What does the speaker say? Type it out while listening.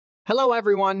Hello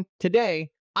everyone,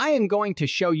 today I am going to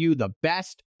show you the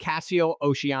best Casio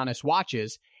Oceanus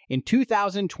watches in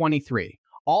 2023.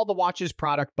 All the watches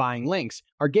product buying links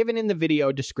are given in the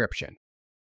video description.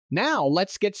 Now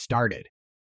let's get started.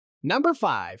 Number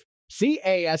 5.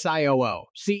 Casio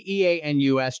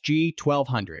Oceanus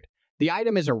G1200. The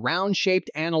item is a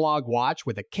round-shaped analog watch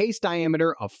with a case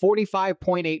diameter of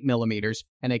 45.8 millimeters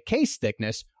and a case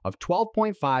thickness of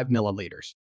 12.5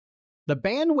 milliliters. The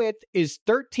band width is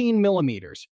 13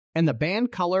 millimeters, and the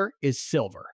band color is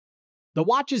silver. The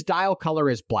watch's dial color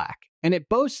is black, and it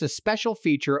boasts a special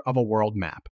feature of a world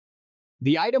map.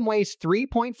 The item weighs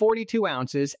 3.42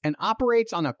 ounces and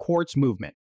operates on a quartz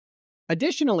movement.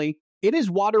 Additionally, it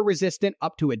is water-resistant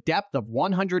up to a depth of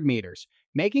 100 meters,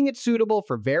 making it suitable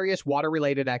for various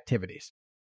water-related activities.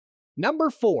 Number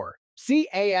 4.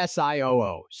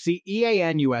 Casio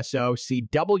Oceanus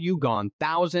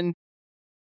CW1000.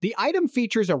 The item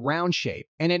features a round shape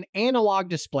and an analog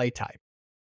display type.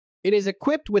 It is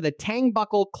equipped with a tang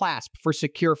buckle clasp for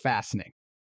secure fastening.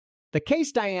 The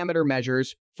case diameter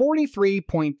measures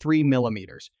 43.3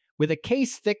 millimeters, with a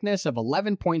case thickness of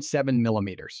 11.7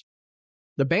 millimeters.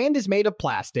 The band is made of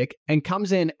plastic and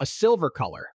comes in a silver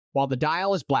color, while the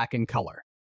dial is black in color.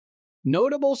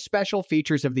 Notable special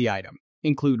features of the item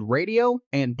include radio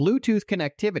and Bluetooth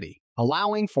connectivity,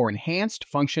 allowing for enhanced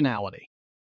functionality.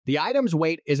 The item's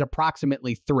weight is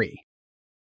approximately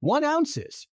 3.1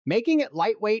 ounces, making it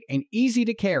lightweight and easy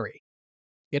to carry.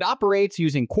 It operates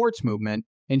using quartz movement,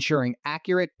 ensuring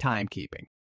accurate timekeeping.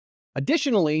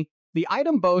 Additionally, the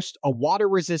item boasts a water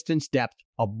resistance depth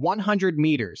of 100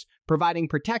 meters, providing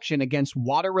protection against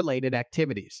water-related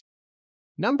activities.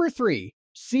 Number 3.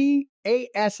 Casio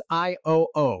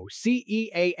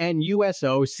Oceanus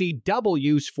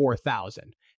CW4000.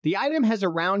 The item has a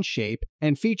round shape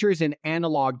and features an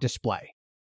analog display.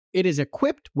 It is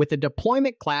equipped with a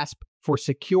deployment clasp for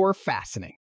secure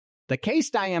fastening. The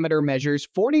case diameter measures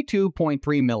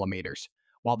 42.3 millimeters,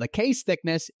 while the case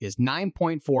thickness is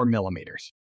 9.4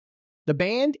 millimeters. The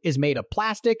band is made of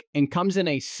plastic and comes in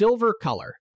a silver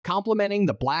color, complementing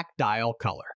the black dial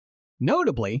color.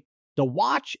 Notably, the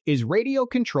watch is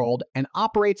radio-controlled and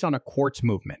operates on a quartz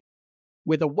movement.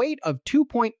 With a weight of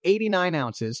 2.89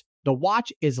 ounces, the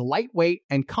watch is lightweight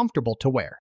and comfortable to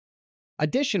wear.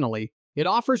 Additionally, it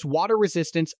offers water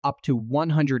resistance up to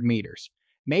 100 meters,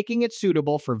 making it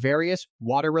suitable for various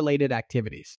water-related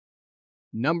activities.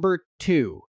 Number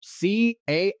 2. Casio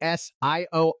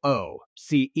Oceanus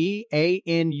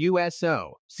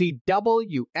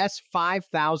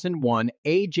CW5001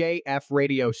 AJF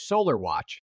Radio Solar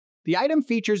Watch. The item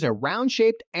features a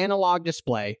round-shaped analog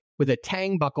display with a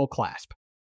tang buckle clasp.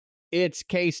 Its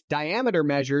case diameter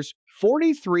measures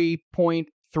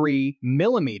 43.3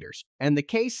 millimeters, and the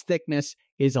case thickness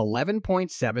is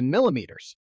 11.7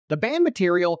 millimeters. The band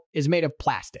material is made of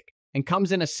plastic and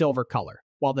comes in a silver color,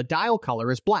 while the dial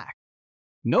color is black.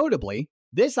 Notably,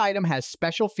 this item has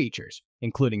special features,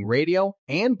 including radio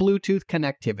and Bluetooth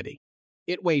connectivity.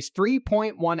 It weighs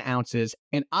 3.1 ounces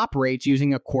and operates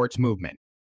using a quartz movement.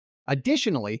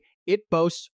 Additionally, it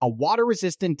boasts a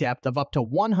water-resistant depth of up to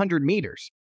 100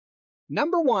 meters.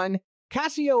 Number 1.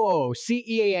 Casio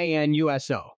Oceanus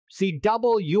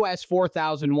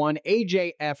CW4001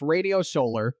 AJF Radio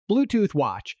Solar Bluetooth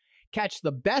Watch. Catch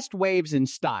the best waves in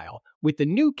style with the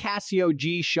new Casio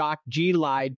G-Shock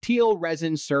G-Lide Teal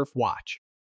Resin Surf Watch.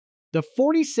 The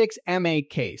 46 mA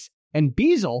case and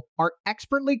bezel are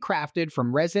expertly crafted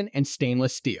from resin and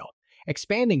stainless steel,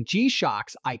 expanding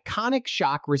G-Shock's iconic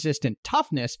shock-resistant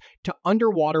toughness to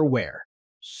underwater wear.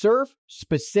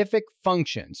 Surf-specific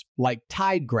functions like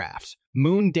tide graphs,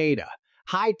 moon data,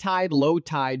 high tide, low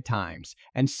tide times,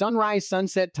 and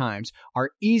sunrise-sunset times are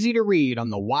easy to read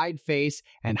on the wide face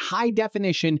and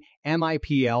high-definition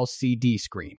MIP LCD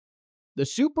screen. The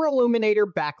Super Illuminator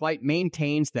backlight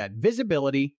maintains that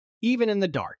visibility even in the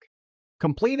dark.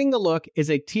 Completing the look is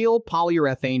a teal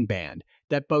polyurethane band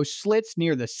that boasts slits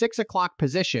near the 6 o'clock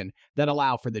position that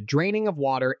allow for the draining of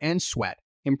water and sweat,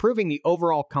 improving the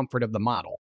overall comfort of the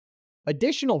model.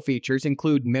 Additional features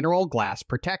include mineral glass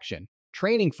protection,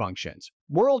 training functions,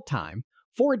 world time,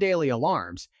 4 daily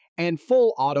alarms, and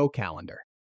full auto calendar.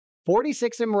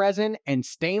 46M resin and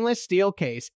stainless steel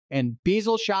case and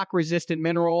bezel shock resistant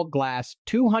mineral glass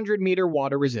 200-meter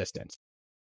water resistance.